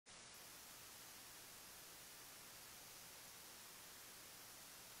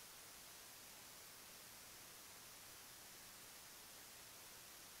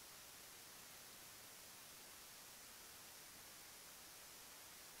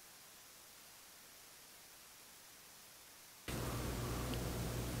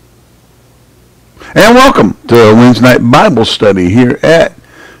And welcome to a Wednesday night Bible study here at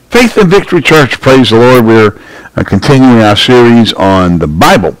Faith and Victory Church. Praise the Lord. We're continuing our series on the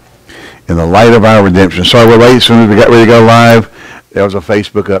Bible in the light of our redemption. Sorry we're late. As soon as we got ready to go live, there was a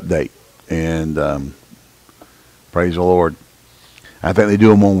Facebook update. And praise the Lord. I think they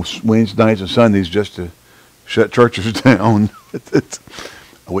do them on Wednesday nights and Sundays just to shut churches down. I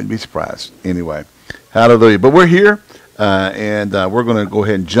wouldn't be surprised. Anyway, hallelujah. But we're here. And we're going to go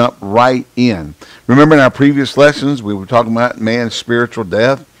ahead and jump right in. Remember in our previous lessons, we were talking about man's spiritual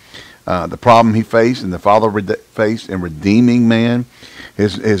death, the problem he faced and the Father faced in redeeming man,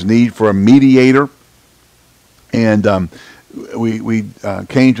 his need for a mediator. And we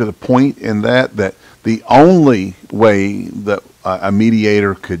came to the point in that the only way that a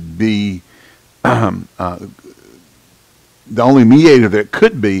mediator could be, the only mediator that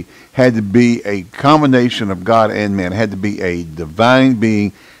could be, had to be a combination of God and man. It had to be a divine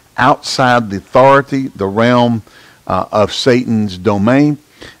being outside the authority, the realm of Satan's domain,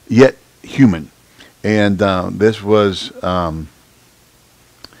 yet human. And this was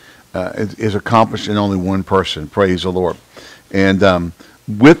is accomplished in only one person. Praise the Lord. And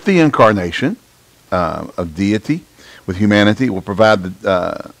with the incarnation of deity, with humanity, will provide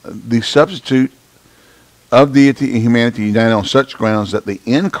the substitute of deity and humanity united on such grounds that the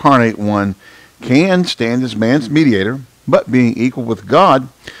incarnate one can stand as man's mediator, but being equal with God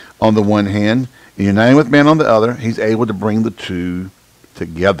on the one hand and uniting with man on the other, he's able to bring the two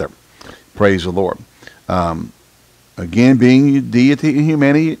together. Praise the Lord. Again, being deity and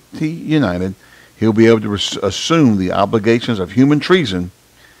humanity united, he'll be able to assume the obligations of human treason,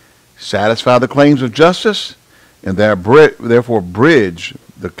 satisfy the claims of justice, and therefore bridge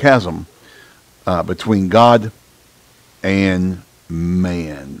the chasm between God and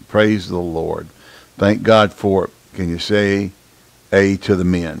man. Praise the Lord. Thank God for it. Can you say A to the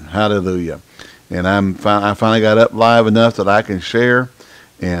men? Hallelujah. And I finally got up live enough that I can share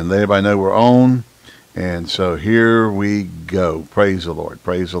and let everybody know we're on. And so here we go. Praise the Lord.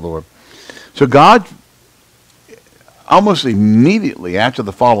 Praise the Lord. So God, almost immediately after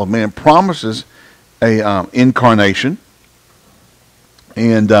the fall of man, promises a incarnation.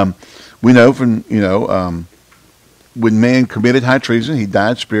 And we know from, when man committed high treason, he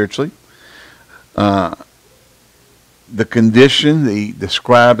died spiritually. The condition he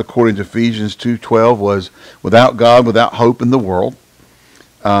described according to Ephesians 2:12 was without God, without hope in the world.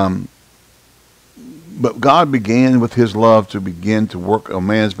 But God began with his love to begin to work on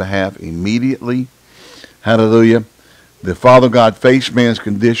man's behalf immediately. Hallelujah. The Father God faced man's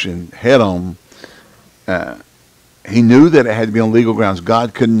condition head on. He knew that it had to be on legal grounds.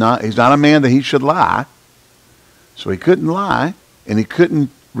 God could not, he's not a man that he should lie. So he couldn't lie, and he couldn't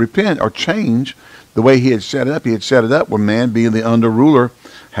repent or change the way he had set it up. He had set it up where man being the under ruler,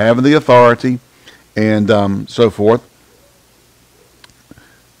 having the authority, and so forth.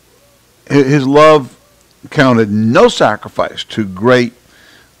 His love counted no sacrifice too great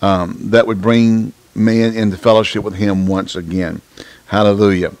that would bring man into fellowship with him once again.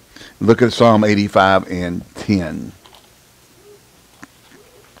 Hallelujah. Look at Psalm 85 and 10.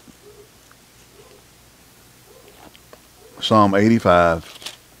 Psalm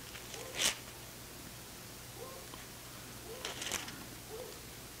 85.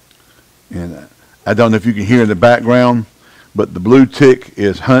 And I don't know if you can hear in the background, but the blue tick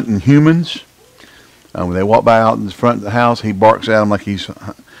is hunting humans. When they walk by out in the front of the house, he barks at them like he's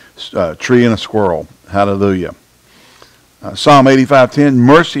treeing a squirrel. Hallelujah. Psalm 85:10,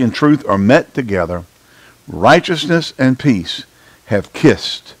 mercy and truth are met together. Righteousness and peace have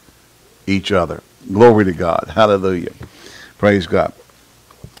kissed each other. Glory to God. Hallelujah. Praise God.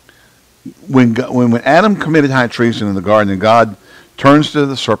 When Adam committed high treason in the garden, and God turns to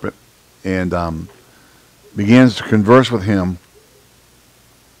the serpent and begins to converse with him,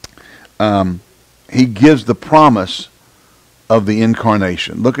 he gives the promise of the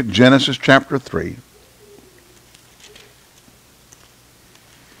incarnation. Look at Genesis chapter 3.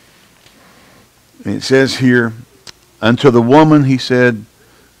 And it says here, unto the woman he said,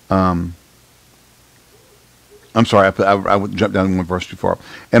 I'm sorry, I would jump down one verse too far.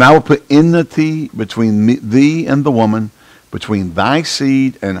 And I will put enmity between thee and the woman, between thy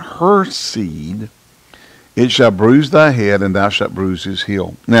seed and her seed. It shall bruise thy head, and thou shalt bruise his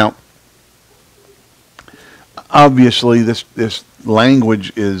heel. Now, obviously, this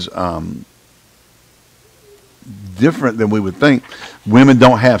language is different than we would think. Women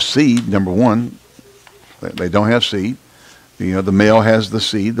don't have seed, number one. They don't have seed. The male has the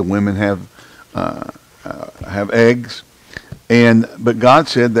seed. The women have eggs. But God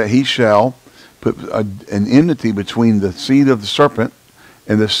said that he shall put an enmity between the seed of the serpent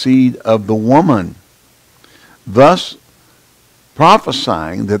and the seed of the woman. thus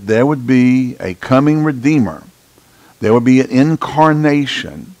prophesying that there would be a coming Redeemer. There would be an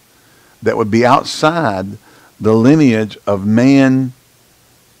incarnation that would be outside the lineage of man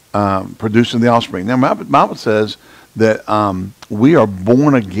producing the offspring. Now, the Bible says that we are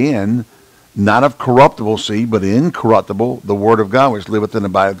born again, not of corruptible seed, but incorruptible, the Word of God, which liveth and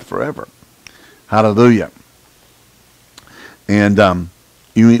abideth forever. Hallelujah. And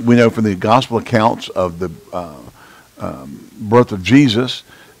we know from the gospel accounts of the birth of Jesus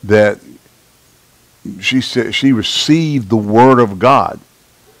that she received the Word of God.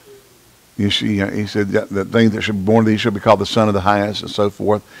 He said that the thing that should be born of thee shall be called the Son of the Highest, and so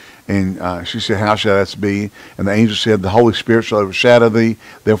forth. And she said, how shall that be? And the angel said, the Holy Spirit shall overshadow thee.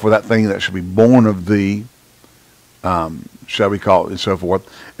 Therefore, that thing that shall be born of thee shall be called, and so forth.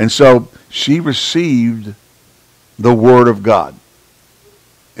 And so she received the Word of God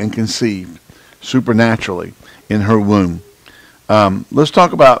and conceived supernaturally in her womb. Let's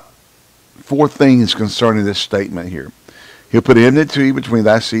talk about 4 things concerning this statement here. He'll put enmity between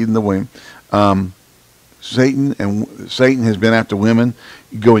thy seed and the womb. Satan has been after women.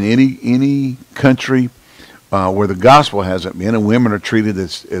 You go in any country where the gospel hasn't been, and women are treated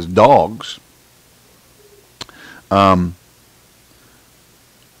as dogs. And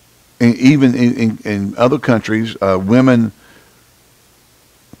even in other countries, women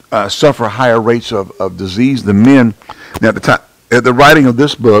suffer higher rates of disease than men. Now, at the writing of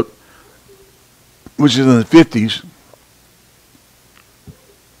this book, which is in the 50s,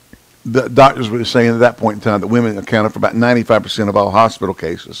 the doctors were saying at that point in time that women accounted for about 95% of all hospital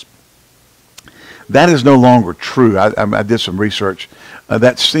cases. That is no longer true. I did some research.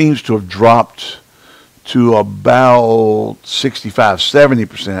 That seems to have dropped to about 65,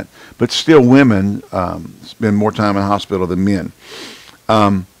 70%, but still women spend more time in hospital than men.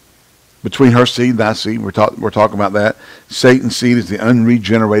 Between her seed and thy seed, we're talking about that. Satan's seed is the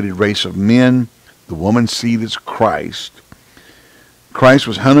unregenerated race of men. The woman's seed is Christ. Christ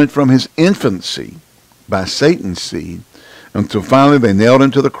was hunted from his infancy by Satan's seed until finally they nailed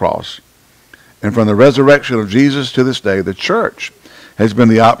him to the cross. And from the resurrection of Jesus to this day, the church has been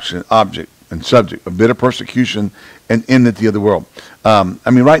the object and subject of bitter persecution and enmity of the world.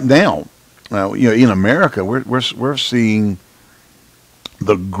 Right now, in America, we're seeing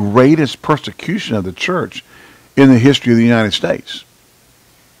the greatest persecution of the church in the history of the United States.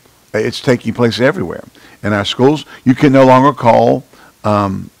 It's taking place everywhere. In our schools, you can no longer call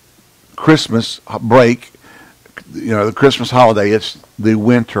Christmas break, the Christmas holiday, it's the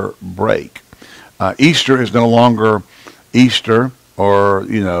winter break. Easter is no longer Easter or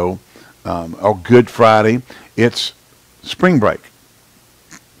Good Friday. It's spring break.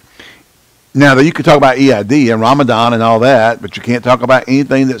 Now, you could talk about EID and Ramadan and all that, but you can't talk about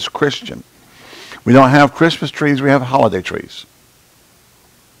anything that's Christian. We don't have Christmas trees, we have holiday trees.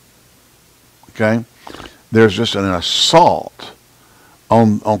 Okay? There's just an assault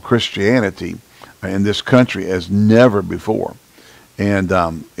on Christianity in this country as never before. And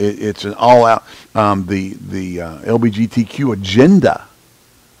it's an all-out, the LGBTQ agenda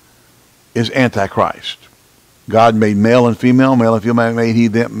is antichrist. God made male and female made he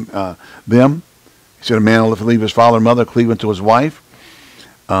them. He said a man will leave his father and mother, cleave unto his wife.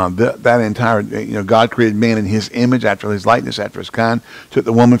 That entire, God created man in his image, after his likeness, after his kind, took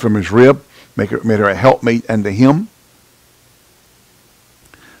the woman from his rib, made her a helpmate unto him.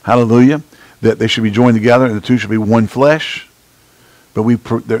 Hallelujah. That they should be joined together and the two should be one flesh. But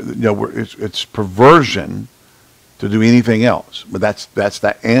it's perversion to do anything else. But that's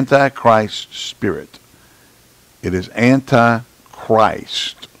that antichrist spirit. It is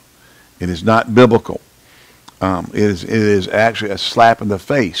antichrist. It is not biblical. It is actually a slap in the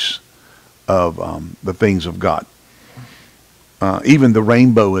face of the things of God. Even the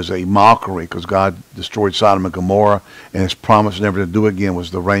rainbow is a mockery because God destroyed Sodom and Gomorrah, and his promise never to do again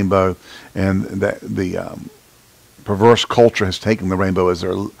was the rainbow. And the perverse culture has taken the rainbow as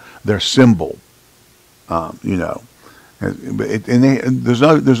their symbol. There's no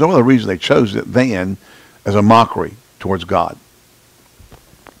other reason they chose it than as a mockery towards God.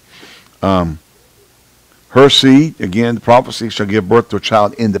 Her seed, again, the prophecy shall give birth to a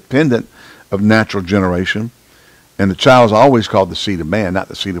child independent of natural generation. And the child is always called the seed of man, not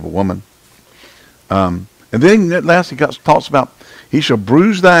the seed of a woman. And then at last he talks about, he shall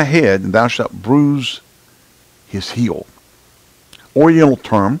bruise thy head, and thou shalt bruise his heel. Oriental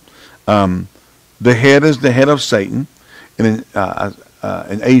term. The head is the head of Satan. And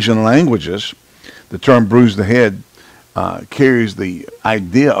in Asian languages, the term bruise the head carries the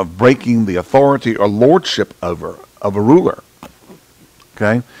idea of breaking the authority or lordship of a ruler.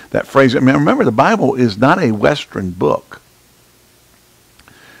 Okay? That phrase, I mean, remember, the Bible is not a Western book.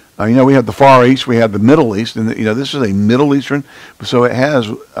 We have the Far East, we have the Middle East, and, this is a Middle Eastern, so it has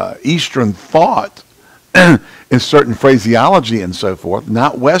Eastern thought in certain phraseology and so forth,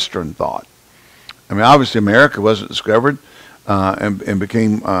 not Western thought. I mean, obviously America wasn't discovered and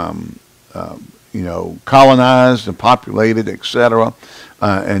became, colonized and populated, etc.,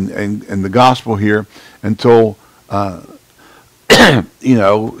 and the gospel here until,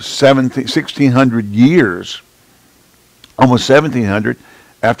 1600 years, almost 1700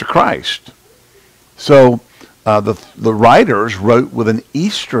 after Christ. So the writers wrote with an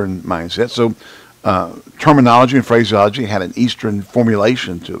Eastern mindset. So terminology and phraseology had an Eastern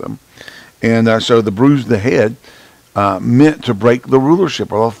formulation to them. And so the bruise of the head meant to break the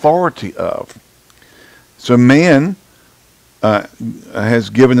rulership or authority of. So man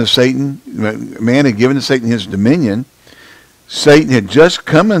has given to Satan, man had given to Satan his dominion. Satan had just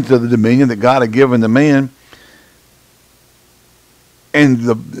come into the dominion that God had given to man. And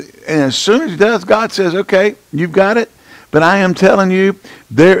as soon as he does, God says, okay, you've got it. But I am telling you,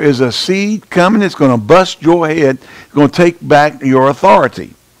 there is a seed coming. It's going to bust your head. It's going to take back your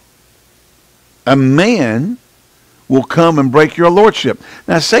authority. A man will come and break your lordship.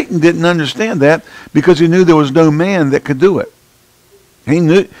 Now, Satan didn't understand that because he knew there was no man that could do it. He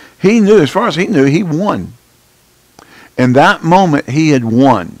knew, as far as he knew, he won. In that moment, he had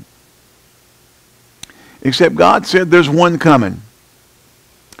won. Except God said, there's one coming.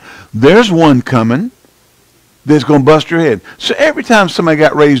 There's one coming that's going to bust your head. So every time somebody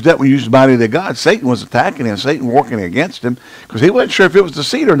got raised up when you used the body of God, Satan was attacking him, Satan working against him, because he wasn't sure if it was the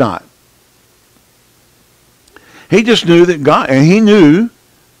seed or not. He just knew that God, and he knew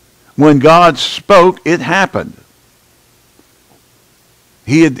when God spoke, it happened.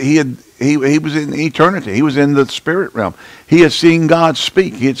 He was in eternity. He was in the spirit realm. He had seen God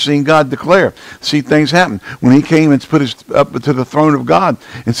speak. He had seen God declare. See things happen. When he came and put his up to the throne of God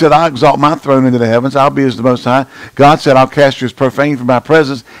and said, I'll exalt my throne into the heavens. I'll be as the Most High. God said, I'll cast you as profane from my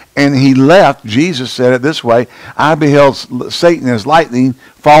presence. And he left. Jesus said it this way, I beheld Satan as lightning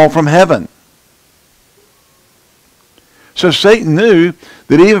fall from heaven. So Satan knew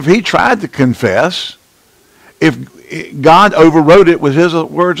that even if he tried to confess, if God overrode it with his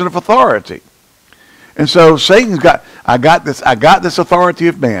words of authority. And so Satan's got, I got this authority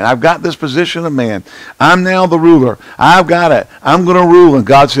of man. I've got this position of man. I'm now the ruler. I've got it. I'm going to rule. And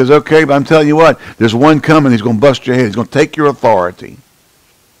God says, okay, but I'm telling you what, there's one coming. He's going to bust your head. He's going to take your authority.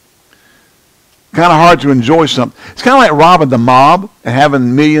 Kind of hard to enjoy something. It's kind of like robbing the mob and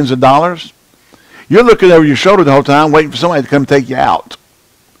having millions of dollars. You're looking over your shoulder the whole time waiting for somebody to come take you out.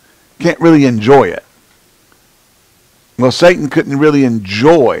 Can't really enjoy it. Well, Satan couldn't really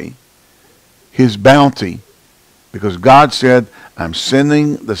enjoy his bounty because God said, I'm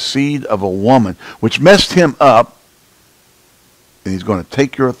sending the seed of a woman, which messed him up, and he's going to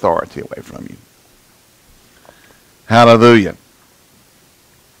take your authority away from you. Hallelujah.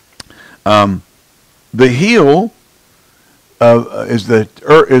 The heel is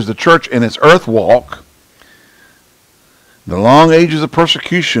the church in its earth walk. The long ages of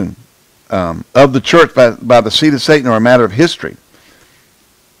persecution of the church by the seed of Satan are a matter of history.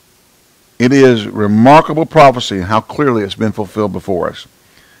 It is remarkable prophecy and how clearly it's been fulfilled before us.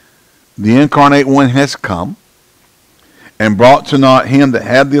 The incarnate one has come and brought to naught him that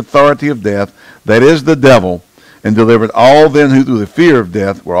had the authority of death, that is the devil, and delivered all them who through the fear of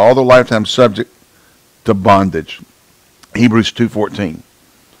death were all their lifetime subject to bondage. Hebrews 2:14.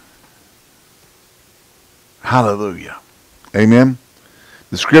 Hallelujah. Amen.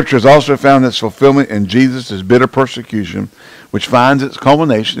 The scripture has also found its fulfillment in Jesus' bitter persecution, which finds its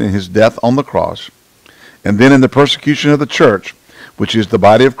culmination in his death on the cross, and then in the persecution of the church, which is the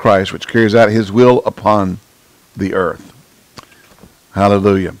body of Christ, which carries out his will upon the earth.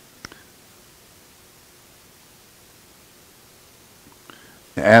 Hallelujah.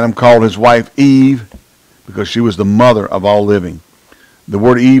 Adam called his wife Eve because she was the mother of all living. The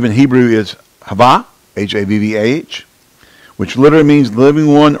word Eve in Hebrew is Havah, H-A-V-V-A-H, which literally means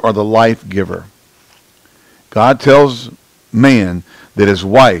living one or the life giver. God tells man that his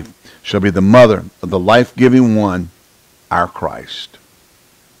wife shall be the mother of the life-giving one, our Christ.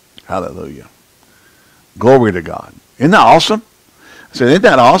 Hallelujah. Glory to God. Isn't that awesome? I said, isn't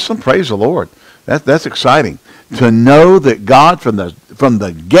that awesome? Praise the Lord. That's exciting. To know that God from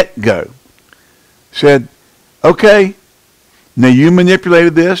the get-go said, okay, now you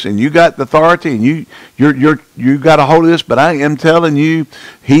manipulated this and you got the authority and you got a hold of this, but I am telling you,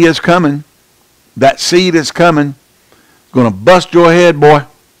 he is coming. That seed is coming. It's going to bust your head, boy.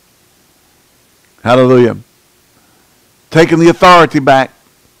 Hallelujah. taking the authority back,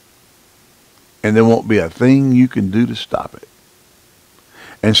 and there won't be a thing you can do to stop it.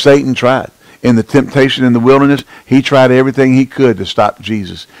 And Satan tried. In the temptation in the wilderness, he tried everything he could to stop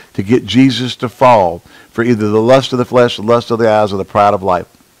Jesus, to get Jesus to fall for either the lust of the flesh, the lust of the eyes, or the pride of life.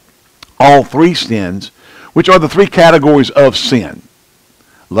 All three sins, which are the three categories of sin: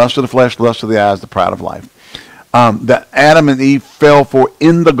 lust of the flesh, lust of the eyes, the pride of life, that Adam and Eve fell for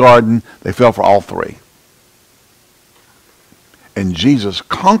in the garden. They fell for all three. And Jesus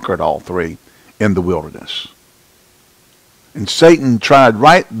conquered all three in the wilderness. And Satan tried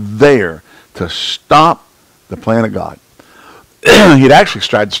right there to stop the plan of God. He'd actually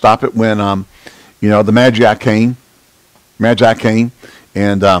tried to stop it when, the Magi came,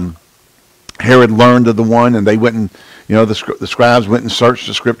 and Herod learned of the one, and they went and, the scribes went and searched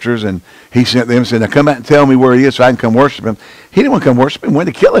the scriptures, and he sent them and said, now come out and tell me where he is so I can come worship him. He didn't want to come worship him. He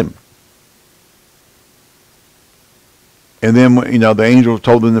wanted to kill him. And then, the angel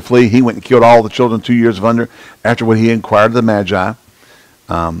told him to flee. He went and killed all the children 2 years of under after what he inquired of the Magi,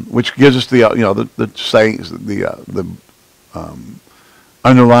 which gives us the sayings, the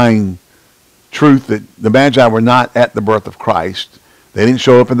underlying truth that the Magi were not at the birth of Christ. They didn't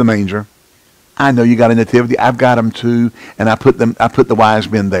show up in the manger. I know you got a nativity. I've got them too, and I put the wise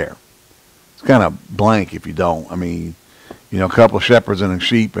men there. It's kind of blank if you don't. I mean, a couple of shepherds and a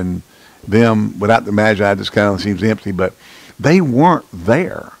sheep, and them without the Magi just kind of seems empty, but they weren't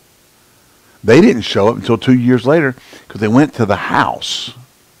there. They didn't show up until 2 years later because they went to the house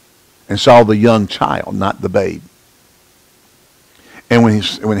and saw the young child, not the babe. And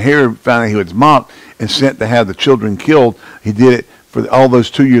when Herod found out he was mocked and sent to have the children killed, he did it for all those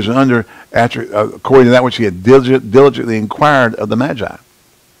 2 years and under, after according to that which he had diligently inquired of the Magi.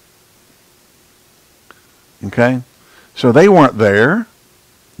 Okay? So they weren't there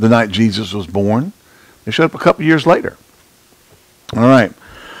the night Jesus was born. They showed up a couple years later. All right.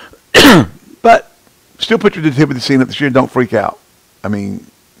 But still put your nativity scene up this year. Don't freak out. I mean,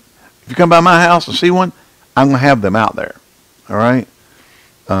 if you come by my house and see one, I'm going to have them out there. All right?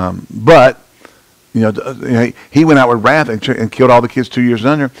 But, he went out with wrath and killed all the kids 2 years and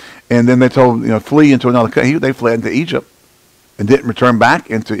under. And then they told, flee into another country. They fled into Egypt and didn't return back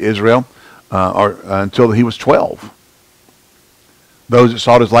into Israel until he was 12. Those that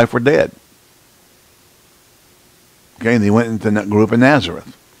sought his life were dead. Okay, and he went and grew up in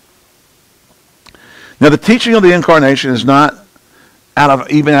Nazareth. Now, the teaching of the incarnation is not out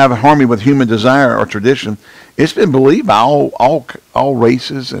of harmony with human desire or tradition. It's been believed by all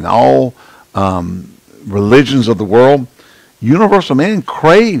races and all religions of the world. Universal man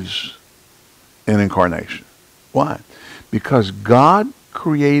craves an incarnation. Why? Because God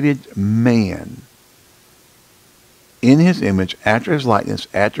created man in his image, after his likeness,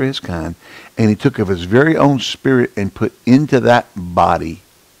 after his kind, and he took of his very own spirit and put into that body.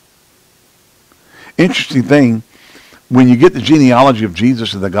 Interesting thing, when you get the genealogy of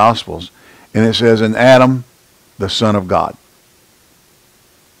Jesus in the Gospels, and it says, in Adam, the Son of God.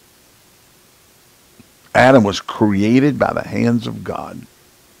 Adam was created by the hands of God.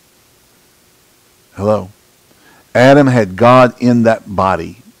 Hello? Adam had God in that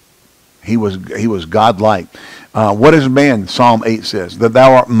body. He was God-like. What is man? Psalm 8 says, that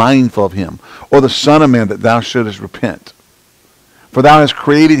thou art mindful of him, or the Son of Man, that thou shouldest repent. For thou hast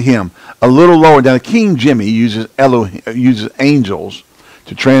created him a little lower down. King Jimmy uses angels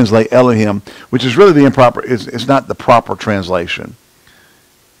to translate Elohim, which is really the improper. It's not the proper translation.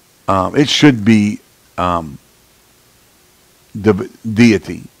 It should be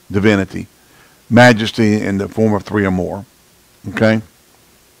deity, divinity, majesty in the form of three or more. Okay.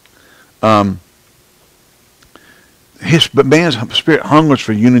 But man's spirit hungers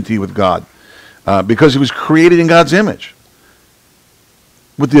for unity with God because he was created in God's image,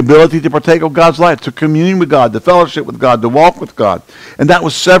 with the ability to partake of God's life, to commune with God, to fellowship with God, to walk with God. And that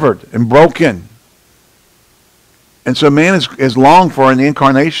was severed and broken. And so man has longed for an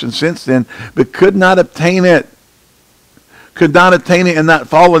incarnation since then, but could not obtain it. Could not obtain it in that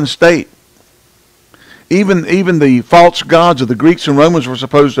fallen state. Even the false gods of the Greeks and Romans were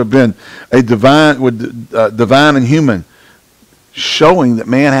supposed to have been a divine and human, showing that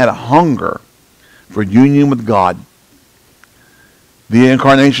man had a hunger for union with God. The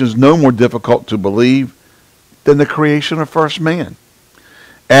incarnation is no more difficult to believe than the creation of first man.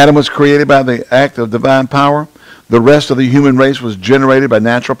 Adam was created by the act of divine power. The rest of the human race was generated by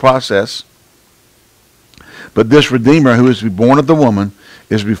natural process. But this Redeemer, who is to be born of the woman,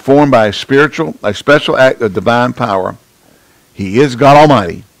 is to be formed by a special act of divine power. He is God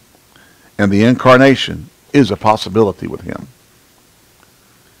Almighty, and the incarnation is a possibility with him.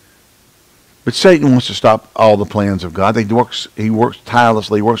 But Satan wants to stop all the plans of God. He works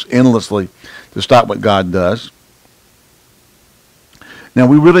tirelessly, works endlessly to stop what God does. Now,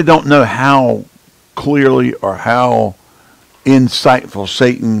 we really don't know how clearly or how insightful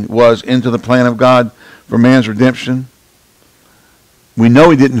Satan was into the plan of God for man's redemption. We know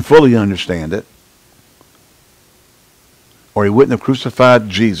he didn't fully understand it, or he wouldn't have crucified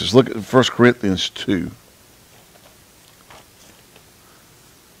Jesus. Look at 1 Corinthians 2.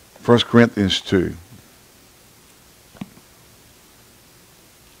 1 Corinthians 2.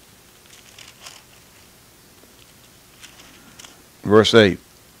 Verse 8.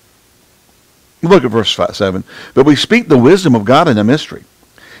 Look at verse 7. But we speak the wisdom of God in a mystery,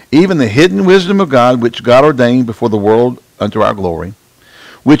 even the hidden wisdom of God, which God ordained before the world unto our glory,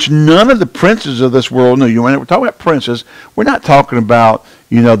 which none of the princes of this world knew. When we're talking about princes, we're not talking about,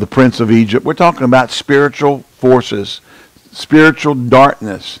 the prince of Egypt. We're talking about spiritual forces, spiritual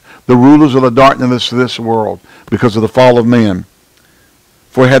darkness, the rulers of the darkness of this world because of the fall of man.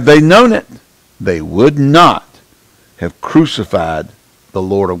 For had they known it, they would not have crucified the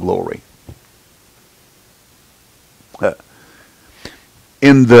Lord of glory.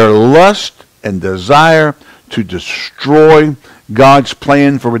 In their lust and desire to destroy God's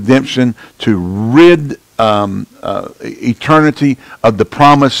plan for redemption, to rid eternity of the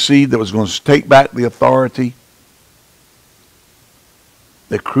promised seed that was going to take back the authority,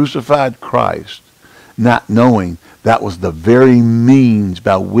 they crucified Christ, not knowing that was the very means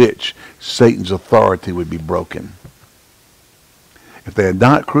by which Satan's authority would be broken. If they had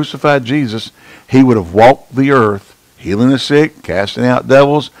not crucified Jesus, he would have walked the earth, healing the sick, casting out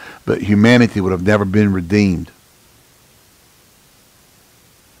devils, but humanity would have never been redeemed.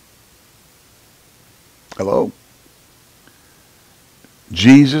 Hello?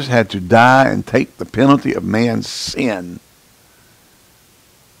 Jesus had to die and take the penalty of man's sin,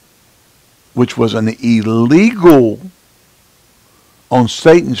 which was an illegal on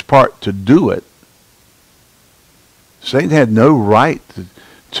Satan's part to do it. Satan had no right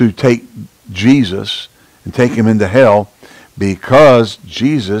to take Jesus and take him into hell, because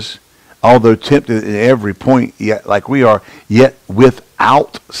Jesus, although tempted at every point, yet like we are, yet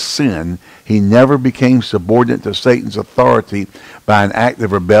without sin, he never became subordinate to Satan's authority by an act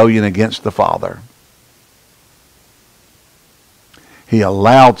of rebellion against the Father. He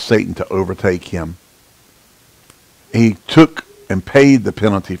allowed Satan to overtake him. He took and paid the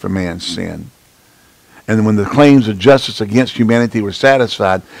penalty for man's sin. And when the claims of justice against humanity were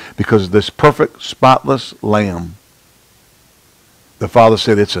satisfied because of this perfect, spotless lamb, the Father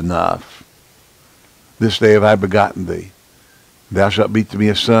said, it's enough. This day have I begotten thee. Thou shalt be to me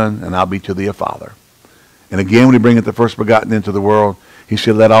a son, and I'll be to thee a father. And again, when he bringeth the first begotten into the world, he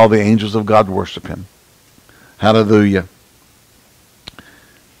said, let all the angels of God worship him. Hallelujah.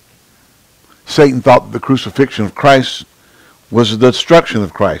 Satan thought that the crucifixion of Christ was the destruction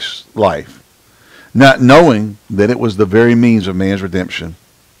of Christ's life, not knowing that it was the very means of man's redemption.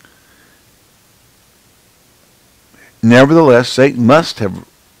 Nevertheless, Satan must have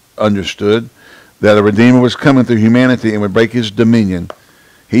understood that a Redeemer was coming through humanity and would break his dominion.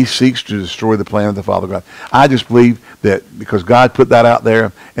 He seeks to destroy the plan of the Father God. I just believe that because God put that out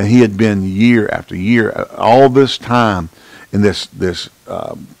there, and he had been year after year, all this time, in this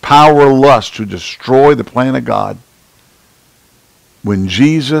power lust to destroy the plan of God. When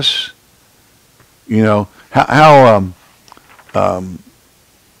Jesus, how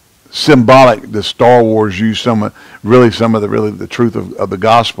symbolic the Star Wars use some of the truth of the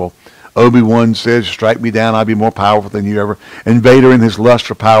gospel. Obi-Wan says, strike me down, I'll be more powerful than you ever. And Vader, in his lust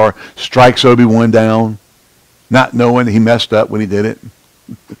for power, strikes Obi-Wan down, not knowing he messed up when he did it.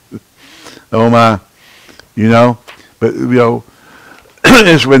 Oh my, But,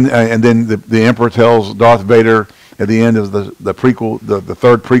 it's when, and then the Emperor tells Darth Vader at the end of the prequel, the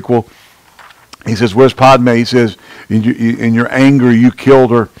third prequel, he says, where's Padme? He says, in your anger, you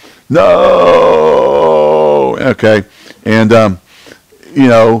killed her. No! Okay. And,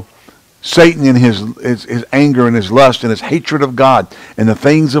 Satan in his anger and his lust and his hatred of God and the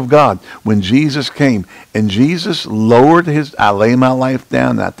things of God, when Jesus came, and Jesus lowered his, I lay my life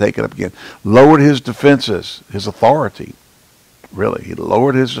down and I take it up again, lowered his defenses, his authority. Really, he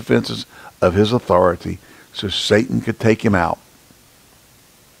lowered his defenses of his authority so Satan could take him out.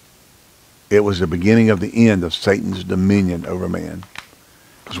 It was the beginning of the end of Satan's dominion over man.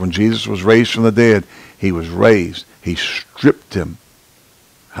 Because when Jesus was raised from the dead, he was raised. He stripped him,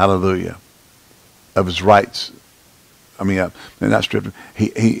 hallelujah, of his rights. I mean, not stripped him.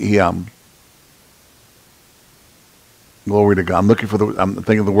 He glory to God. I'm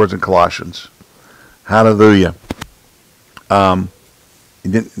thinking of the words in Colossians. Hallelujah.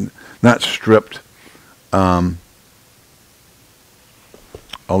 not stripped. Oh,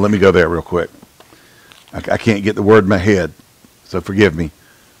 let me go there real quick. I can't get the word in my head, so forgive me.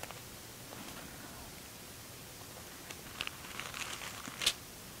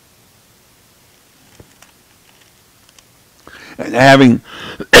 And having,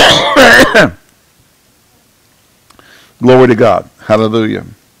 glory to God, hallelujah.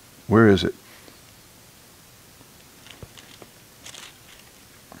 Where is it?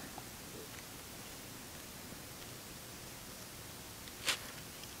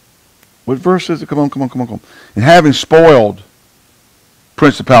 What verse is it? Come on. And having spoiled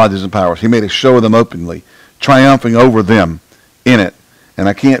principalities and powers, he made a show of them openly, triumphing over them in it. And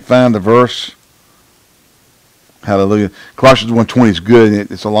I can't find the verse. Hallelujah. Colossians 1:20 is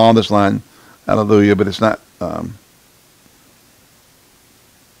good. It's along this line. Hallelujah. But it's not.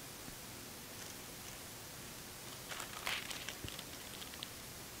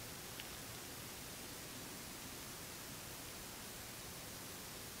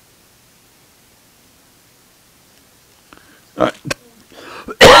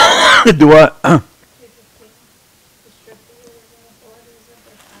 Do I?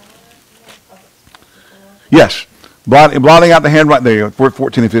 Yes. Blotting out the handwriting, there,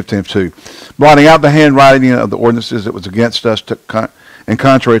 14 and 15 too. Blotting out the handwriting of the ordinances that was against us and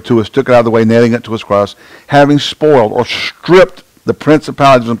contrary to us, took it out of the way, nailing it to his cross. Having spoiled or stripped the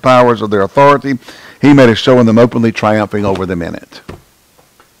principalities and powers of their authority, he made a show of them openly, triumphing over them in it.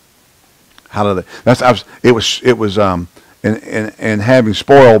 Hallelujah. And having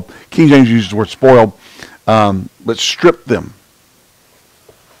spoiled, King James uses the word spoiled, but stripped them,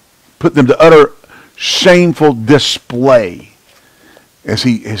 put them to utter shameful display as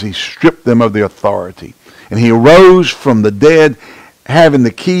he stripped them of their authority. And he arose from the dead, having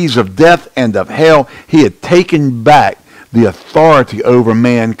the keys of death and of hell. He had taken back the authority over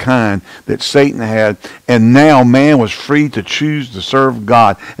mankind that Satan had, and now man was free to choose to serve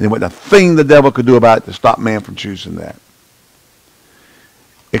God. And there wasn't a thing the devil could do about it to stop man from choosing that,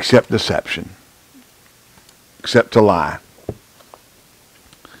 except deception, except to lie.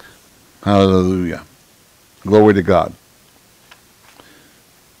 Hallelujah. Glory to God.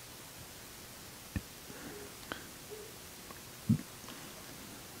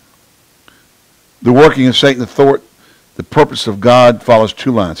 The working of Satan, the purpose of God follows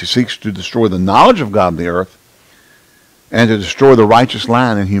two lines. He seeks to destroy the knowledge of God in the earth and to destroy the righteous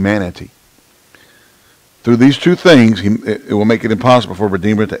line in humanity. Through these two things, it will make it impossible for a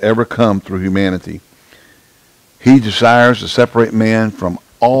Redeemer to ever come through humanity. He desires to separate man from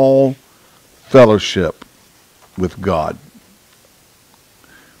all fellowship with God.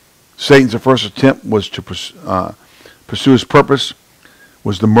 Satan's first attempt was to pursue his purpose,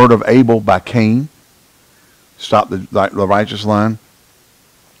 was the murder of Abel by Cain. Stop the righteous line.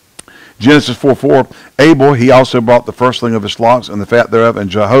 Genesis 4:4, Abel, he also brought the firstling of his flocks and the fat thereof, and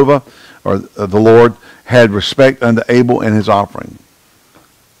Jehovah, or the Lord, had respect unto Abel and his offering.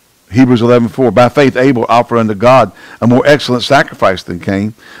 Hebrews 11:4, by faith Abel offered unto God a more excellent sacrifice than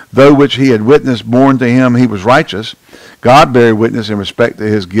Cain, though which he had witnessed born to him he was righteous. God bare witness in respect to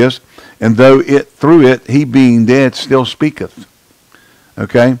his gifts, and though through it he being dead still speaketh.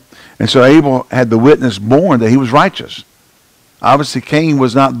 Okay? And so Abel had the witness born that he was righteous. Obviously Cain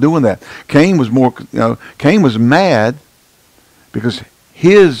was not doing that. Cain was Cain was mad because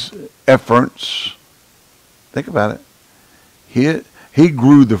his efforts, think about it, he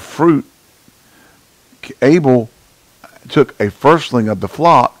grew the fruit. Abel took a firstling of the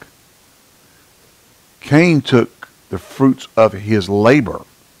flock. Cain took the fruits of his labor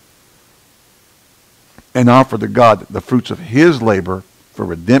and offered to God the fruits of his labor for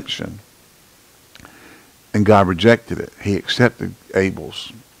redemption. And God rejected it. He accepted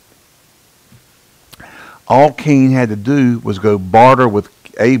Abel's. All Cain had to do was go barter with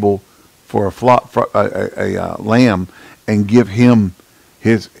Abel for a flock, for a lamb, and give him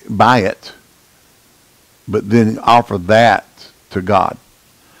buy it, but then offer that to God.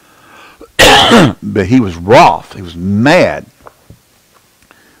 But he was wroth. He was mad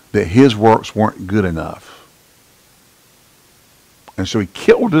that his works weren't good enough. And so he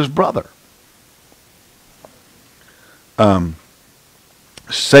killed his brother.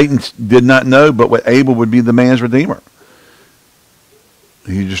 Satan did not know but what Abel would be the man's redeemer.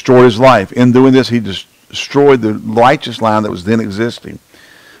 He destroyed his life. In doing this, he destroyed the righteous line that was then existing.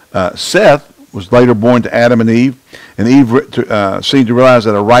 Seth was later born to Adam and Eve seemed to realize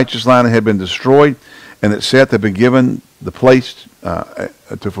that a righteous line had been destroyed and that Seth had been given the place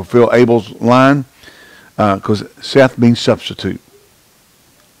to fulfill Abel's line, because Seth means substitute.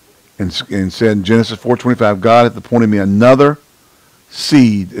 And said in Genesis 4:25, God hath appointed me another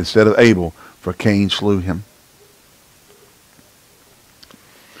seed instead of Abel, for Cain slew him.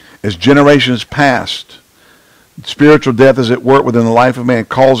 As generations passed, spiritual death is at work within the life of man,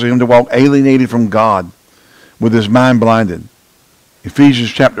 causing him to walk alienated from God, with his mind blinded.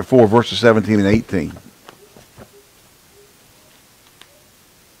 Ephesians chapter 4, verses 17 and 18.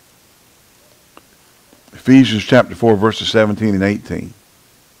 Ephesians chapter 4, verses 17 and 18.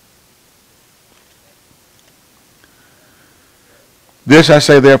 This I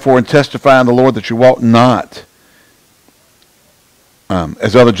say therefore, and testify in the Lord, that you walk not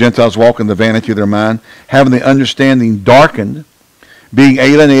as other Gentiles walk in the vanity of their mind, having the understanding darkened, being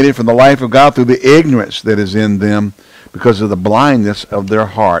alienated from the life of God through the ignorance that is in them because of the blindness of their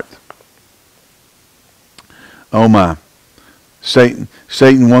heart. Oh my.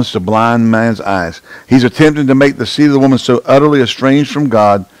 Satan wants to blind man's eyes. He's attempting to make the seed of the woman so utterly estranged from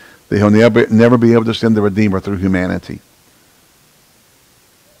God that he'll never be able to send the Redeemer through humanity.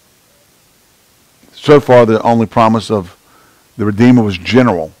 So far, the only promise of the Redeemer was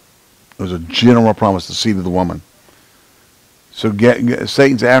general. It was a general promise, the seed of the woman. So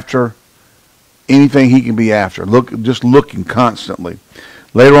Satan's after anything he can be after. Just looking constantly.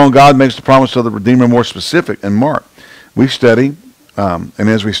 Later on, God makes the promise of the Redeemer more specific in Mark. We study, and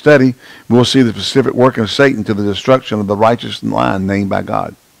as we study, we'll see the specific working of Satan to the destruction of the righteous line named by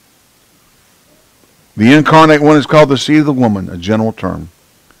God. The incarnate one is called the seed of the woman, a general term.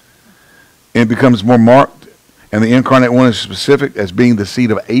 It becomes more marked, and the incarnate one is specific as being the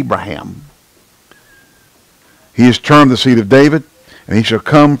seed of Abraham. He is termed the seed of David, and he shall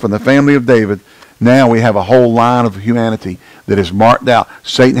come from the family of David. Now we have a whole line of humanity that is marked out.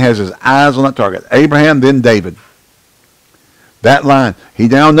 Satan has his eyes on that target. Abraham, then David. That line, he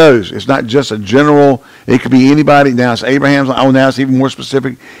now knows. It's not just a general, it could be anybody. Now it's Abraham's line. Oh, now it's even more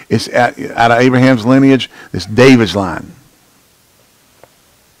specific. It's out of Abraham's lineage. It's David's line.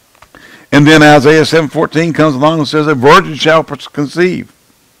 And then Isaiah 7:14 comes along and says, a virgin shall conceive,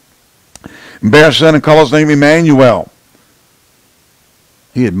 and bear a son, and call his name Emmanuel.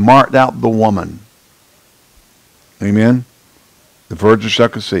 He had marked out the woman. Amen? The virgin shall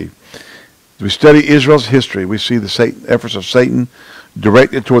conceive. As we study Israel's history, we see the efforts of Satan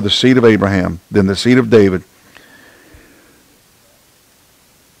directed toward the seed of Abraham, then the seed of David,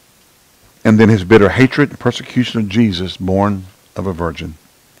 and then his bitter hatred and persecution of Jesus, born of a virgin.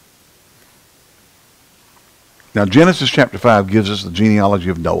 Now, Genesis chapter 5 gives us the genealogy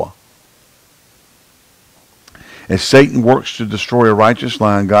of Noah. As Satan works to destroy a righteous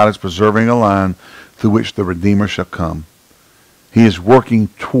line, God is preserving a line through which the Redeemer shall come. He is working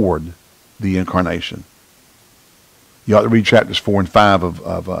toward the incarnation. You ought to read chapters 4 and 5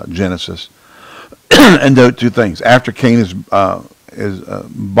 of Genesis and note two things. After Cain is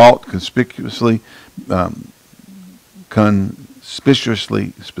bought conspicuously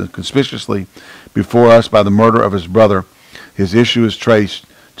before us by the murder of his brother, his issue is traced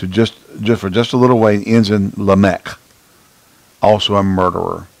to just a little way and ends in Lamech, also a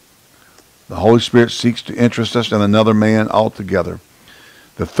murderer. The Holy Spirit seeks to interest us in another man altogether,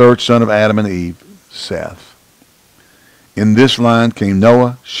 the third son of Adam and Eve, Seth. In this line came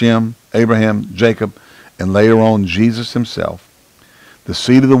Noah, Shem, Abraham, Jacob, and later on Jesus himself, the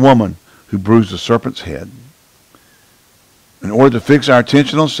seed of the woman who bruised the serpent's head. In order to fix our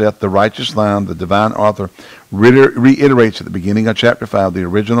attention on Seth, the righteous line, the divine author reiterates at the beginning of chapter 5 the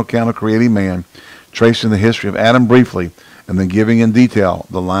original account of creating man, tracing the history of Adam briefly, and then giving in detail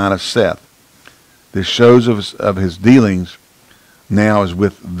the line of Seth. This shows of his dealings now is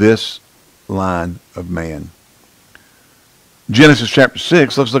with this line of man. Genesis chapter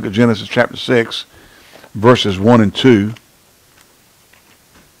 6, let's look at Genesis chapter 6, verses 1 and 2.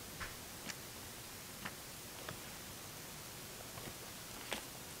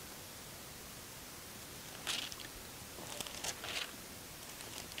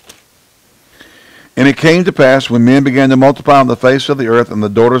 And it came to pass, when men began to multiply on the face of the earth, and the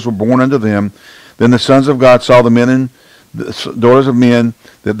daughters were born unto them, then the sons of God saw the men and the daughters of men,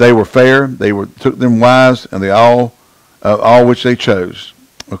 that they were fair. They took them wives, and they all which they chose.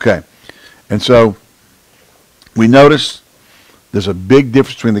 Okay. And so we notice there's a big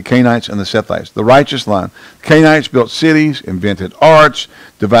difference between the Canaanites and the Sethites. The righteous line. The Canaanites built cities, invented arts,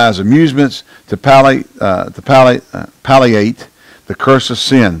 devised amusements to palliate the curse of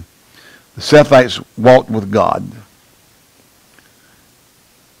sin. The Sethites walked with God.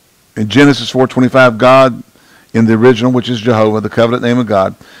 In Genesis 4:25, God, in the original, which is Jehovah, the covenant name of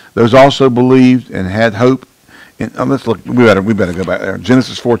God, those also believed and had hope. Let's look. We better go back there.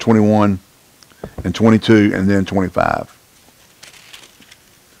 Genesis 4:21 and 22, and then 25.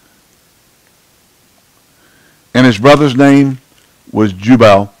 And his brother's name was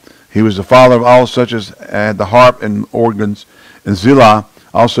Jubal. He was the father of all such as had the harp and organs. And Zillah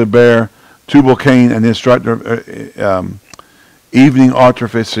also bare Tubal-Cain, an instructor of evening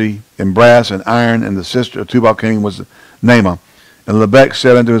artifice in brass and iron, and the sister of Tubal-Cain was Naamah. And Lamech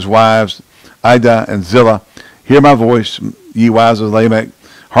said unto his wives, Ida and Zillah, hear my voice, ye wives of Lamech.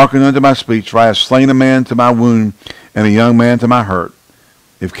 Hearken unto my speech, for I have slain a man to my wound, and a young man to my hurt.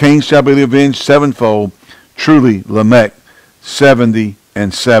 If Cain shall be avenged sevenfold, truly Lamech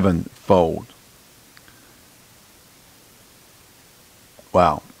 77-fold.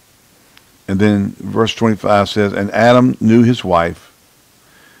 Wow. And then verse 25 says, and Adam knew his wife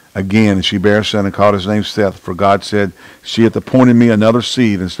again, and she bare a son and called his name Seth, for God said, she hath appointed me another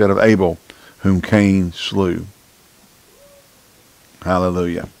seed instead of Abel, whom Cain slew.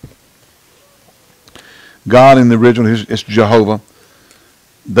 Hallelujah. God in the original, it's Jehovah.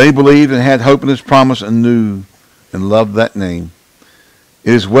 They believed and had hope in his promise and knew and loved that name.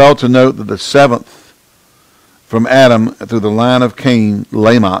 It is well to note that the seventh from Adam through the line of Cain,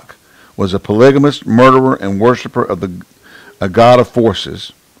 Lamech, was a polygamist, murderer, and worshiper of a god of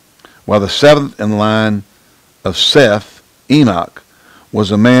forces, while the seventh in line of Seth, Enoch,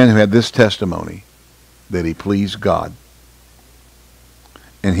 was a man who had this testimony, that he pleased God,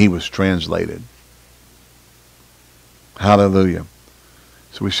 and he was translated. Hallelujah.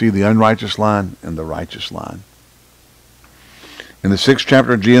 So we see the unrighteous line and the righteous line. In the 6th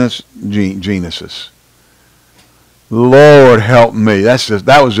chapter of Genesis, Lord help me.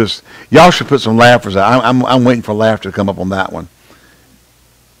 That was just, y'all should put some laughers out. I'm waiting for laughter to come up on that one.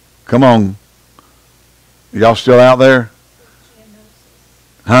 Come on. Y'all still out there?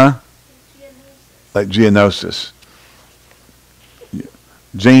 Huh? Like Geonosis.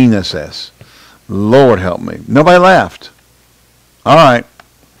 Genesis. Lord help me. Nobody laughed. All right.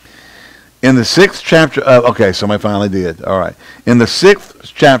 In the 6th chapter of, okay, somebody finally did. All right. In the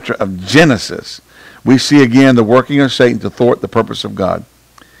 6th chapter of Genesis, we see again the working of Satan to thwart the purpose of God.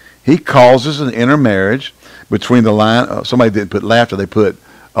 He causes an intermarriage between the line, somebody didn't put laughter, they put,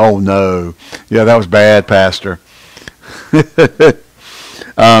 oh no. Yeah, that was bad, Pastor.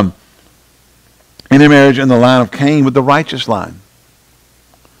 Intermarriage in the line of Cain with the righteous line.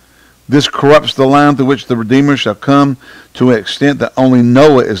 This corrupts the line through which the Redeemer shall come to an extent that only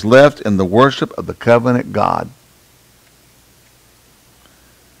Noah is left in the worship of the covenant God.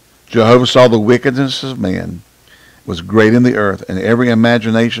 Jehovah saw the wickedness of man was great in the earth, and every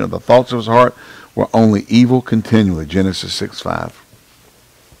imagination of the thoughts of his heart were only evil continually. Genesis 6:5.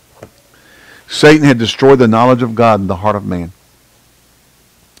 Satan had destroyed the knowledge of God in the heart of man.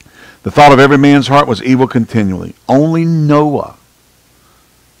 The thought of every man's heart was evil continually. Only Noah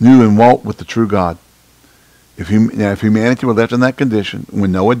knew and walked with the true God. If humanity were left in that condition,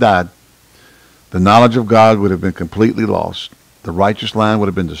 when Noah died, the knowledge of God would have been completely lost. The righteous line would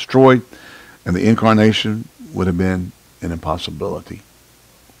have been destroyed, and the incarnation would have been an impossibility.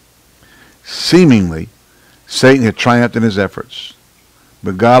 Seemingly, Satan had triumphed in his efforts,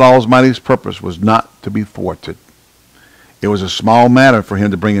 but God Almighty's purpose was not to be thwarted. It was a small matter for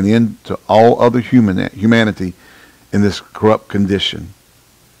him to bring an end to all other humanity in this corrupt condition.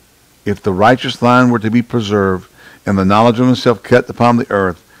 If the righteous line were to be preserved and the knowledge of himself kept upon the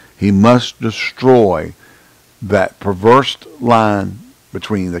earth, he must destroy that perverse line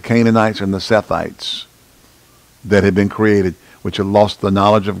between the Canaanites and the Sethites that had been created, which had lost the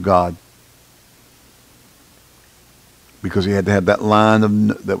knowledge of God. Because he had to have that line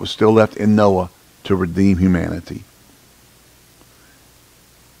that was still left in Noah to redeem humanity.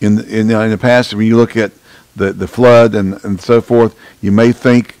 In the past, when you look at the flood and so forth, you may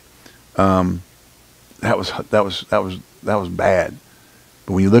think that was bad.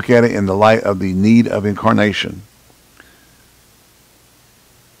 But when you look at it in the light of the need of incarnation,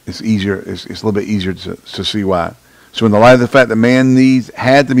 it's easier. It's a little bit easier to see why. So in the light of the fact that man needs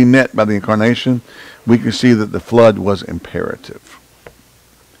had to be met by the incarnation, we can see that the flood was imperative.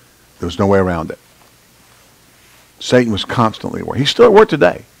 There was no way around it. Satan was constantly at work. He's still at work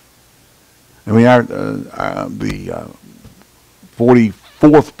today. I mean, the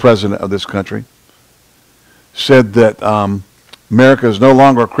 44th president of this country said that America is no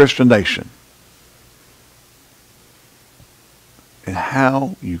longer a Christian nation. And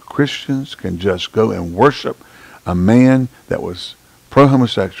how you Christians can just go and worship a man that was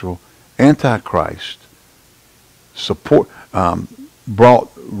pro-homosexual, anti-Christ,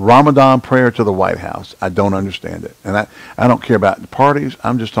 brought Ramadan prayer to the White House. I don't understand it. And I don't care about the parties.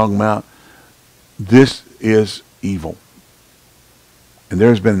 I'm just talking about this is evil. And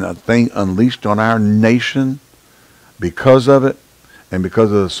there's been a thing unleashed on our nation because of it and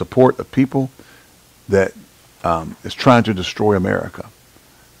because of the support of people that is trying to destroy America.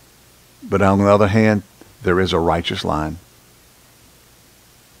 But on the other hand, there is a righteous line.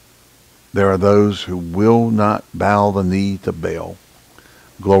 There are those who will not bow the knee to Baal.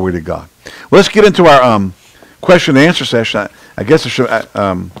 Glory to God. Well, let's get into our question and answer session. I guess I should.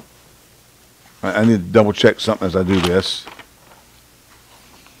 I need to double check something as I do this.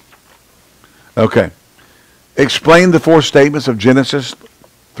 Okay. Explain the four statements of Genesis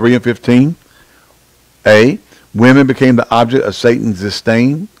 3 and 15. A. Women became the object of Satan's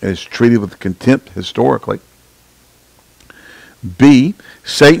disdain and is treated with contempt historically. B.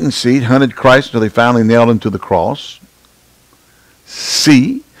 Satan's seed hunted Christ until they finally nailed him to the cross.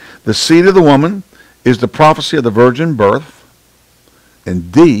 C. The seed of the woman is the prophecy of the virgin birth.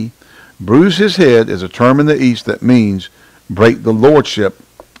 And D. Bruise his head is a term in the East that means break the lordship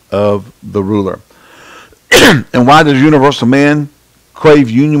of the ruler. And why does universal man crave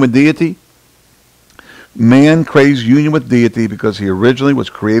union with deity? Man craves union with deity because he originally was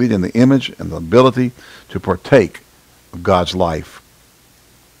created in the image and the ability to partake of God's life.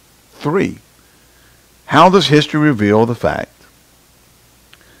 3. How does history reveal the fact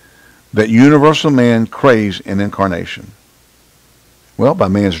that universal man craves an incarnation? Well, by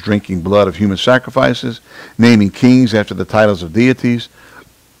man's drinking blood of human sacrifices, naming kings after the titles of deities,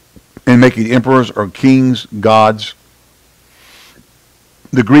 and making emperors or kings gods.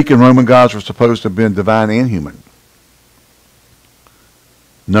 The Greek and Roman gods were supposed to have been divine and human.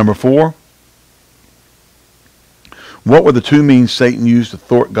 Number 4. What were the two means Satan used to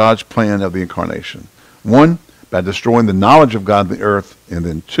thwart God's plan of the incarnation? 1, by destroying the knowledge of God in the earth, and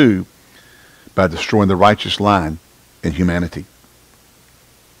then 2, by destroying the righteous line in humanity.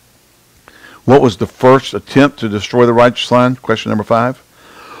 What was the first attempt to destroy the righteous line? Question number 5.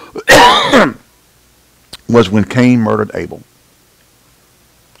 Was when Cain murdered Abel.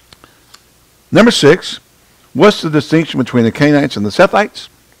 Number 6. What's the distinction between the Canaanites and the Sethites?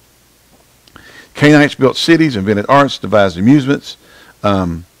 Canaanites built cities, invented arts, devised amusements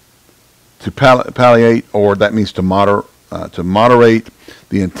to palliate, or that means to moderate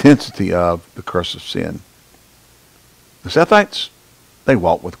the intensity of the curse of sin. The Sethites, they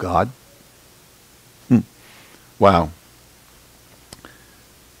walked with God. Wow.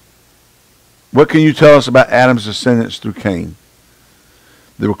 What can you tell us about Adam's descendants through Cain?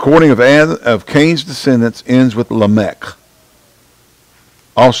 The recording of Cain's descendants ends with Lamech,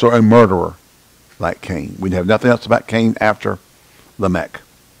 also a murderer like Cain. We have nothing else about Cain after Lamech.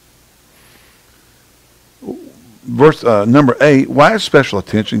 Verse number 8, why is special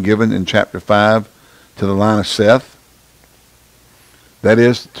attention given in chapter 5 to the line of Seth? That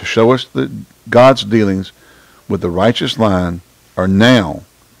is, to show us that God's dealings with the righteous line are now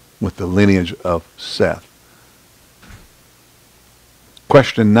with the lineage of Seth.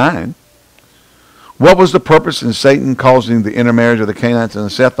 Question 9. What was the purpose in Satan causing the intermarriage of the Canaanites and the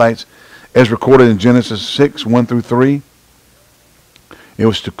Sethites as recorded in Genesis 6, 1 through 3? It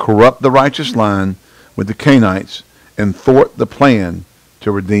was to corrupt the righteous line with the Canaanites and thwart the plan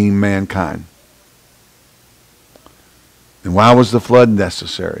to redeem mankind. And why was the flood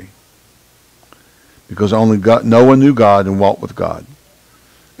necessary? Because only Noah knew God and walked with God.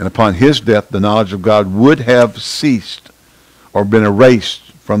 And upon his death, the knowledge of God would have ceased or been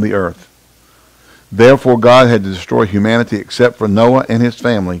erased from the earth. Therefore, God had to destroy humanity except for Noah and his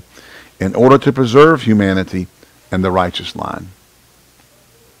family in order to preserve humanity and the righteous line.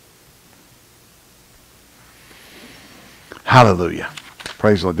 Hallelujah.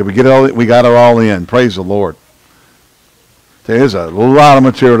 Praise the Lord. Did we get it all? We got it all in. Praise the Lord. There's a lot of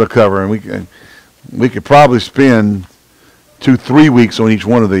material to cover, and we could probably spend 2-3 weeks on each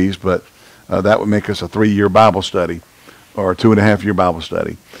one of these, but that would make us a 3-year Bible study or a 2.5-year Bible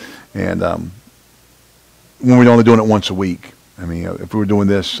study. And when we're only doing it once a week. I mean, if we were doing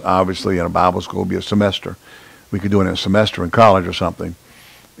this, obviously, in a Bible school, it would be a semester. We could do it in a semester in college or something.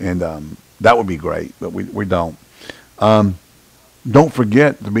 And that would be great, but we don't. Don't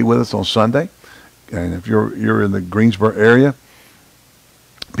forget to be with us on Sunday. And if you're in the Greensboro area,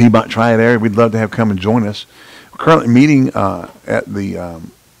 Piedmont Triad area, we'd love to have come and join us. We're currently meeting at the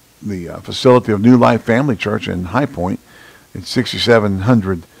facility of New Life Family Church in High Point. It's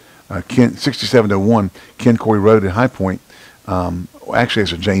 6701 Ken Corey Road in High Point. Actually,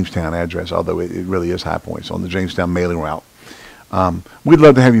 it's a Jamestown address, although it really is High Point. It's on the Jamestown mailing route. We'd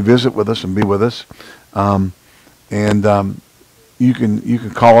love to have you visit with us and be with us. You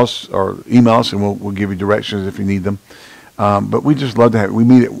can call us or email us, and we'll give you directions if you need them. But we just love to have. We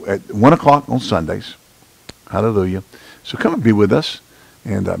meet at 1 o'clock on Sundays. Hallelujah! So come and be with us,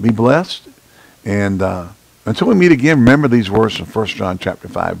 and be blessed. And until we meet again, remember these words from 1 John chapter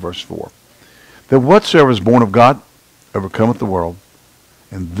 5, verse 4. that whatsoever is born of God overcometh the world.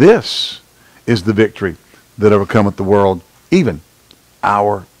 And this is the victory that overcometh the world, even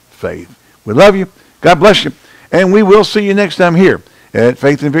our faith. We love you. God bless you. And we will see you next time here at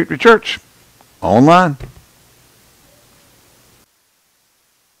Faith and Victory Church online.